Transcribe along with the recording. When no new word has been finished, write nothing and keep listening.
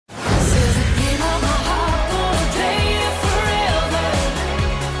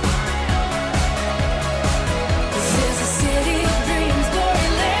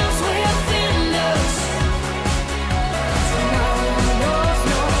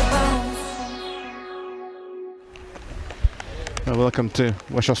Welcome to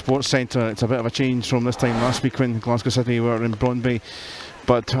Wishaw Sports Centre. It's a bit of a change from this time last week when Glasgow City were in Brondby,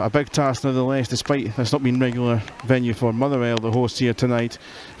 but a big task nevertheless, despite this not being regular venue for Motherwell, the hosts here tonight.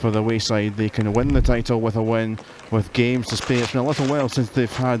 For the Wayside, they can win the title with a win, with games to spare. It's been a little while since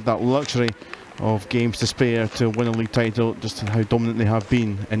they've had that luxury of games to spare to win a league title, just how dominant they have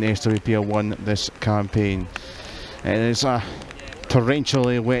been in SWPL 1 this campaign. It is a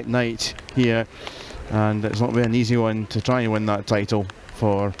torrentially wet night here, and it's not been an easy one to try and win that title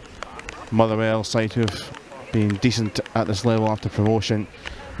for Motherwell side, who've been decent at this level after promotion,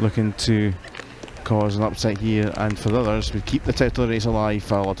 looking to cause an upset here, and for the others, we keep the title race alive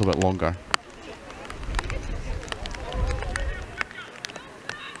for a little bit longer.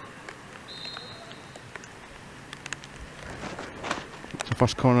 It's the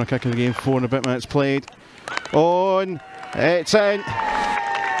first corner kick of the game, 4 and a bit minutes played. On, it's in,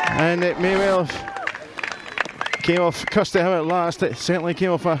 and it may well have came off Kirsty Howe at last. It certainly came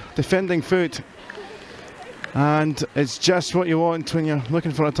off a defending foot, and it's just what you want when you're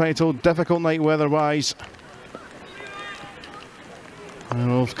looking for a title. Difficult night weather-wise.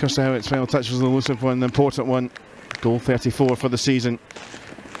 Well, Kirsty Howe's final touch was the elusive one, the important one. Goal 34 for the season.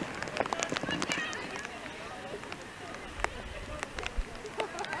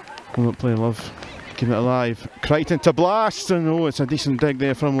 Will play love, keep it alive. Crichton to blast, and oh, it's a decent dig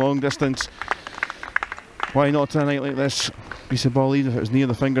there from long distance. Why not on a night like this? Piece of ball, even if it was near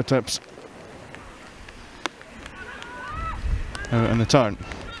the fingertips. Out in the turn.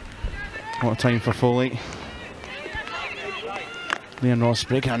 What a time for Foley. Leon Ross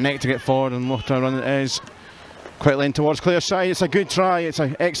breaking her neck to get forward, and what a run it is. Quickly in towards Claire Shine. It's a good try, it's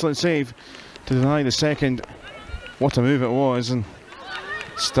an excellent save to deny the second. What a move it was, and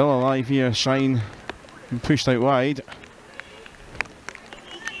still alive here. Shine pushed out wide.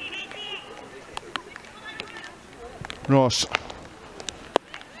 Ross.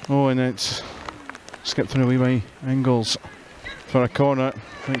 Oh, and it's skipped through away by Ingles for a corner.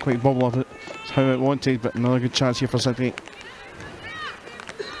 Didn't quite bobble off it how it wanted, but another good chance here for City.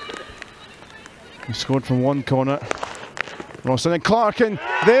 He scored from one corner. Ross and then Clark, and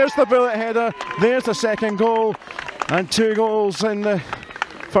there's the bullet header. There's the second goal, and 2 goals in the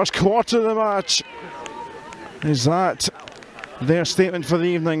first quarter of the match. Is that their statement for the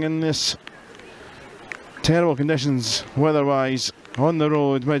evening in this terrible conditions weather-wise on the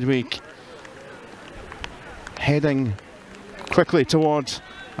road midweek, heading quickly towards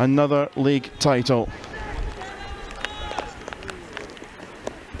another league title?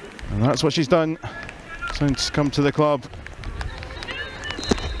 And that's what she's done since come to the club.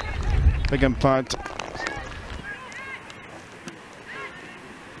 Big impact.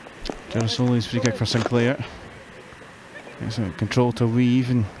 Gerasoli's free kick for Sinclair. Excellent control to Weave,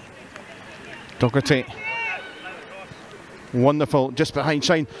 and Doherty. Wonderful, just behind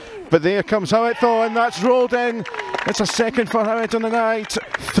Shine. But there comes Howitt though, and that's rolled in. It's a second for Howitt on the night.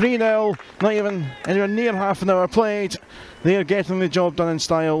 3-0, not even anywhere near half an hour played. They're getting the job done in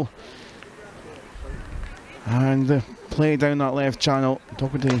style. And the play down that left channel.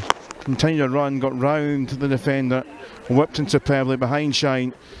 Doherty continued to run, got round the defender, whipped in superbly behind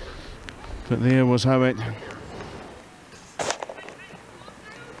Shine. But there was Howitt.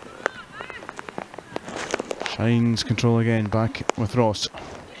 Shine's control again, back with Ross.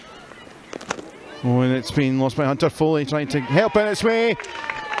 Oh, and it's been lost by Hunter. Foley trying to help in its way,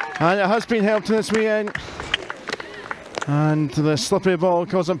 and it has been helped in its way in. And the slippery ball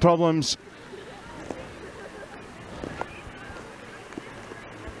causing problems.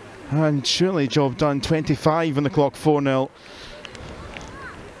 And surely job done. 25 on the clock, 4-0.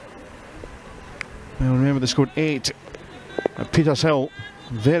 Well, remember they scored 8 at Peters Hill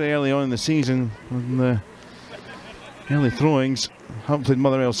very early on in the season in the early throwings. Haven't played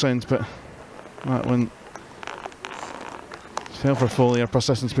Motherwell since, but that one fell for Foley. Her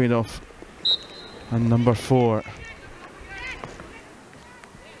persistence paid off. And number 4.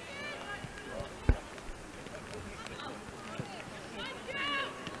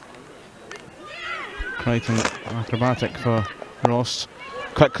 Crichton, acrobatic for Ross.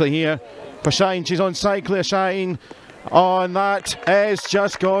 Quickly here for Shine. She's on side. Claire Shine. Oh, and that is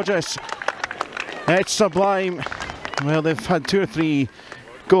just gorgeous. It's sublime. Well, they've had 2 or 3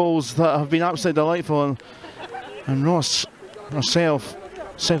 goals that have been absolutely delightful, and Ross herself,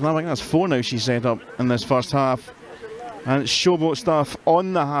 I think that's 4 now she's set up in this first half, and it's showboat stuff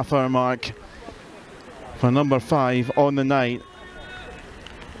on the half-hour mark for number 5 on the night,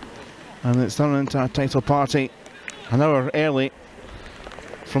 and it's turned into a title party an hour early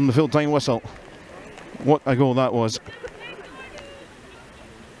from the full-time whistle. What a goal that was.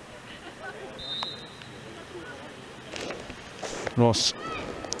 Ross.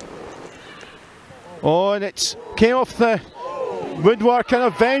 Oh, and it came off the woodwork and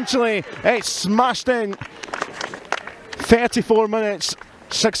eventually it's smashed in. 34 minutes,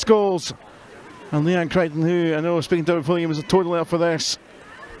 6 goals. And Leanne Crichton, who I know speaking to her before, was totally up for this.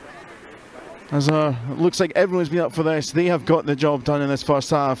 As it looks like everyone's been up for this. They have got the job done in this first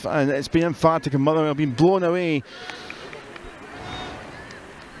half, and it's been emphatic, and Motherwell have been blown away.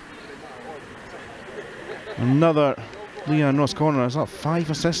 Another Leanne Ross corner. Is that 5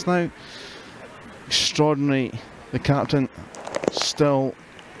 assists now? Extraordinary. The captain, still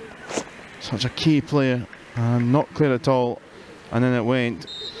such a key player, and not clear at all. And then it went.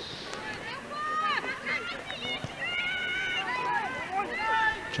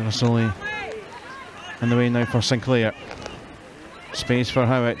 Girasoli in the way now for Sinclair. Space for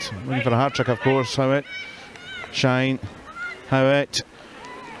Howitt. Looking for a hat trick, of course. Howitt. Shine. Howitt.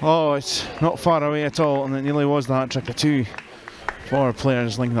 Oh, it's not far away at all, and it nearly was the hat trick. The two forward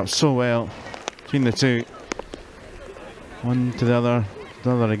players linking up so well between the two. One to the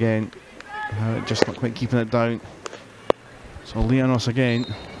other again. Howitt just not quite keeping it down. So Leonos again.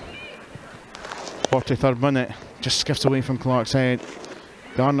 43rd minute. Just skips away from Clark's head.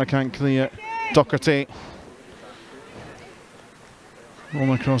 Garner can't clear. Docherty.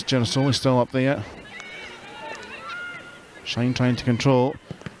 Rolling across. Girasoli still up there. Shine trying to control.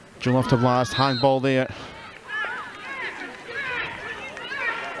 Joe left to blast. Handball there.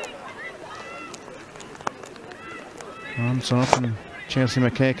 Arms up and Chelsea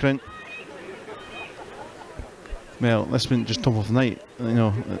McEachran. Well, this been just top of the night, you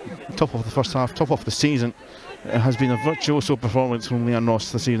know, top of the first half, top of the season. It has been a virtuoso performance from Leanne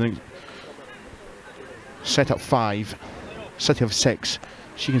Ross this evening. Set up 5, City of 6.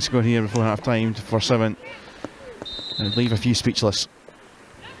 She can score here before half time for 7 and leave a few speechless.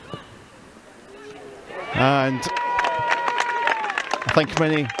 And I think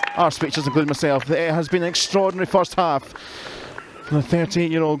many are speechless, including myself. It has been an extraordinary first half from the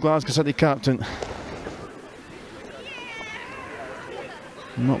 38-year-old Glasgow City captain.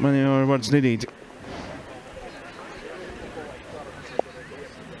 Not many more words needed.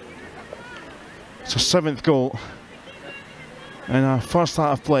 It's her 7th goal in a first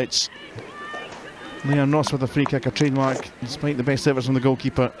half blitz. Leanne Ross with a free kick, a trademark, despite the best efforts from the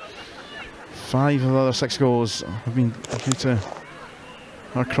goalkeeper. 5 of the other 6 goals have been due to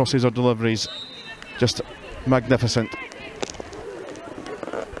her crosses or deliveries. Just magnificent.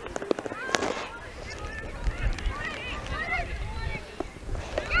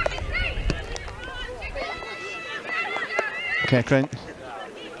 Kekrin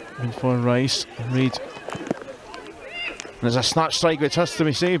in for Rice. Reid. There's a snatch strike which has to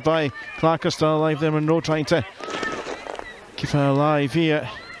be saved by Clacker, still alive there. Monroe trying to keep her alive here.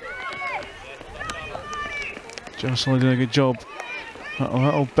 Girasoli doing a good job. A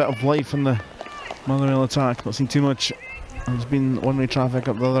little bit of life in the Motherwell attack. Not seen too much. There's been one-way traffic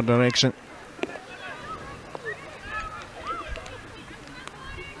up the other direction.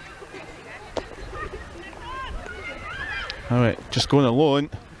 Alright, just going alone.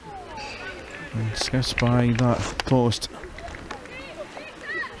 And skips by that post.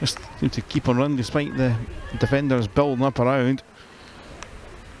 Just need to keep on running despite the defenders building up around.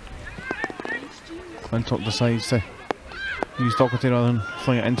 Clintock decides to use Docherty rather than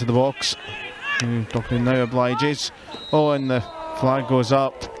fling it into the box. Docherty now obliges. Oh, and the flag goes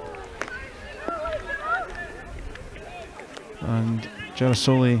up. And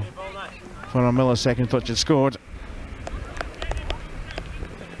Girasoli, for a millisecond, thought she'd scored.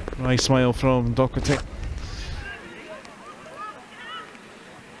 Nice smile from Docherty.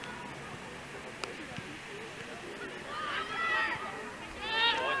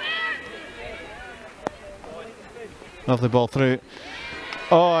 Lovely ball through.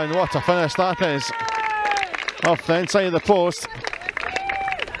 Oh, and what a finish that is. Off the inside of the post.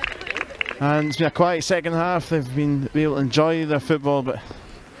 And it's been a quiet second half. They've been able to enjoy their football, but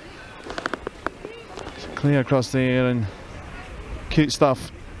it's clear across the air and cute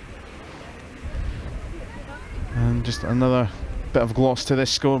stuff. And just another bit of gloss to this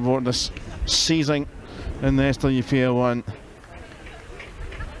scoreboard this season in the SWPL 1.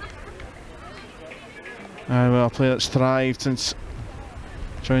 Well, a player that's thrived since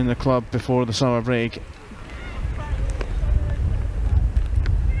joining the club before the summer break.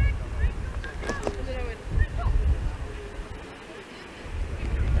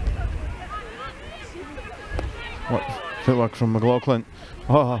 What footwork from McLaughlin.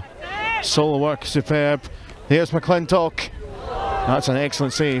 Oh, solo work, superb. Here's McClintock. That's an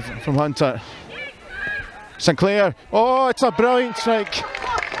excellent save from Hunter. Sinclair. Oh, it's a brilliant strike.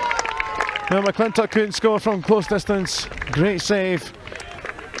 Well, McClintock couldn't score from close distance. Great save.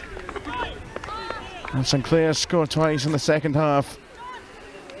 And Sinclair scored twice in the second half.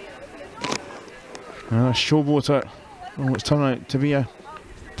 And a showboater. Oh, it's turned out to be a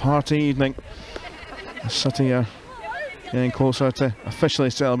party evening. City are getting closer to officially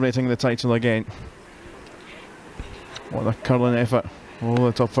celebrating the title again. What a curling effort over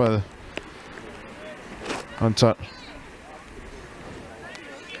the top of the Hunter.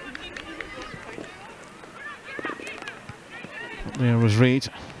 There was Reid.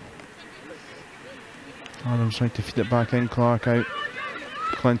 Adams tried to feed it back in, Clark out.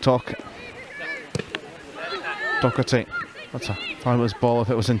 Clintock. Doherty. That's a fabulous ball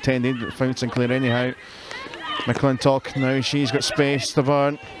if it was intended, but found Sinclair anyhow. McClintock, now she's got space to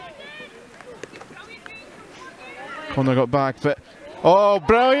burn. Connor got back, but oh,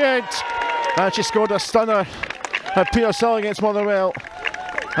 brilliant! And she scored a stunner at Petershill against Motherwell.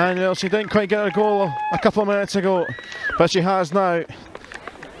 And well, she didn't quite get her goal a couple of minutes ago, but she has now.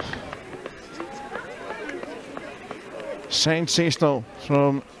 Sensational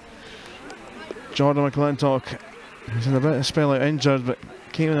from Jordan McClintock. He's in a bit of a spell out injured, but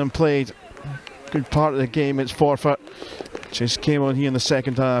came in and played good part of the game. It's forfeit. Just came on here in the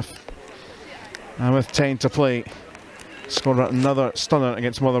second half, and with 10 to play, scored another stunner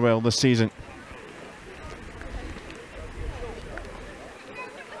against Motherwell this season.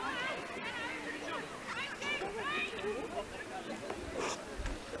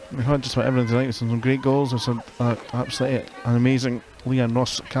 We had just about everything tonight with some great goals. With some absolutely an amazing Leanne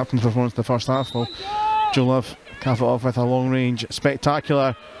Ross captain's performance in the first half. Well, Joe Love cap it off with a long range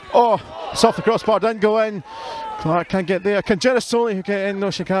spectacular. Oh, it's off the crossbar, didn't go in. Clark can't get there. Can Gerasoli get in? No,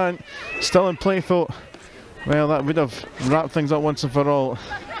 she can't. Still in play though. Well, that would have wrapped things up once and for all.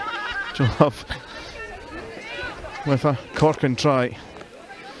 Joe Love with a corking try.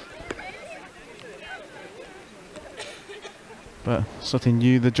 But City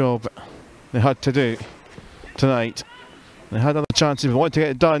knew the job they had to do tonight. They had other chances, but wanted to get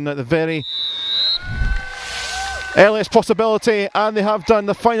it done at the very earliest possibility, and they have done.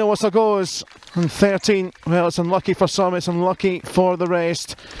 The final whistle goes. And 13, well, it's unlucky for some, it's unlucky for the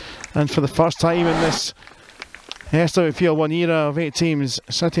rest. And for the first time in this SWPL 1 era of 8 teams,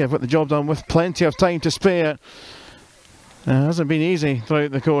 City have got the job done with plenty of time to spare. It hasn't been easy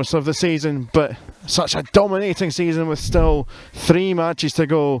throughout the course of the season, but such a dominating season with still 3 matches to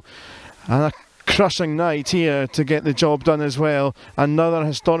go, and a crushing night here to get the job done as well. Another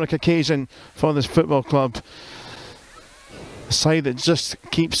historic occasion for this football club. A side that just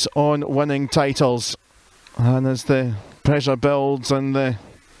keeps on winning titles, and as the pressure builds and the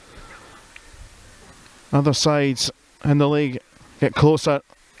other sides in the league get closer,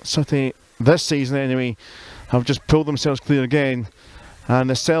 City this season anyway have just pulled themselves clear again, and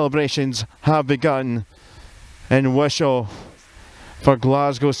the celebrations have begun in Wishaw for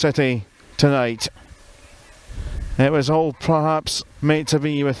Glasgow City tonight. It was all perhaps meant to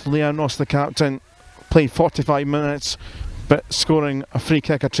be, with Leanne Ross the captain, played 45 minutes but scoring a free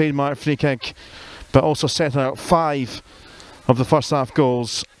kick, a trademark free kick, but also setting out 5 of the first half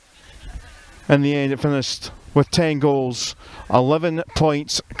goals. In the end it finished with 10 goals, 11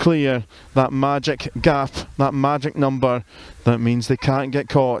 points clear, that magic gap, that magic number that means they can't get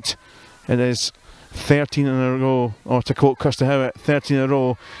caught. It is 13 in a row, or to quote Kirsty Howitt, 13 in a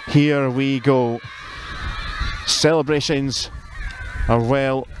row. Here we go. Celebrations are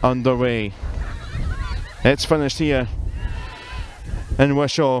well underway. It's finished here in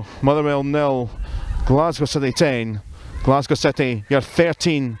Wishaw. Motherwell 0, Glasgow City 10. Glasgow City, you're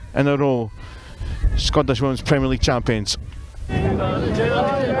 13 in a row Scottish Women's Premier League champions.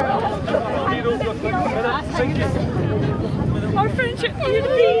 Our friendship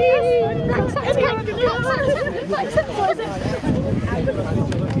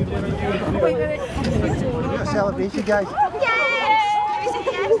celebration, guys.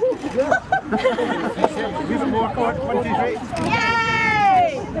 Even more court, 1, 2, 3.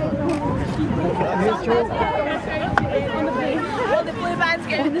 Yay! Well, the blue band's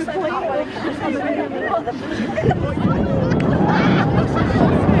getting this one. Sorry,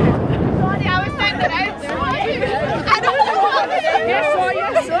 I was thinking out. I don't know what it is. Yes,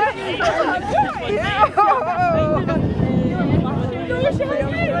 sir.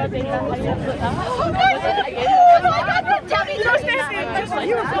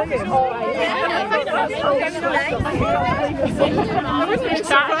 You were playing. I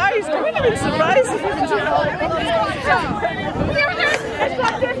wouldn't have been surprised.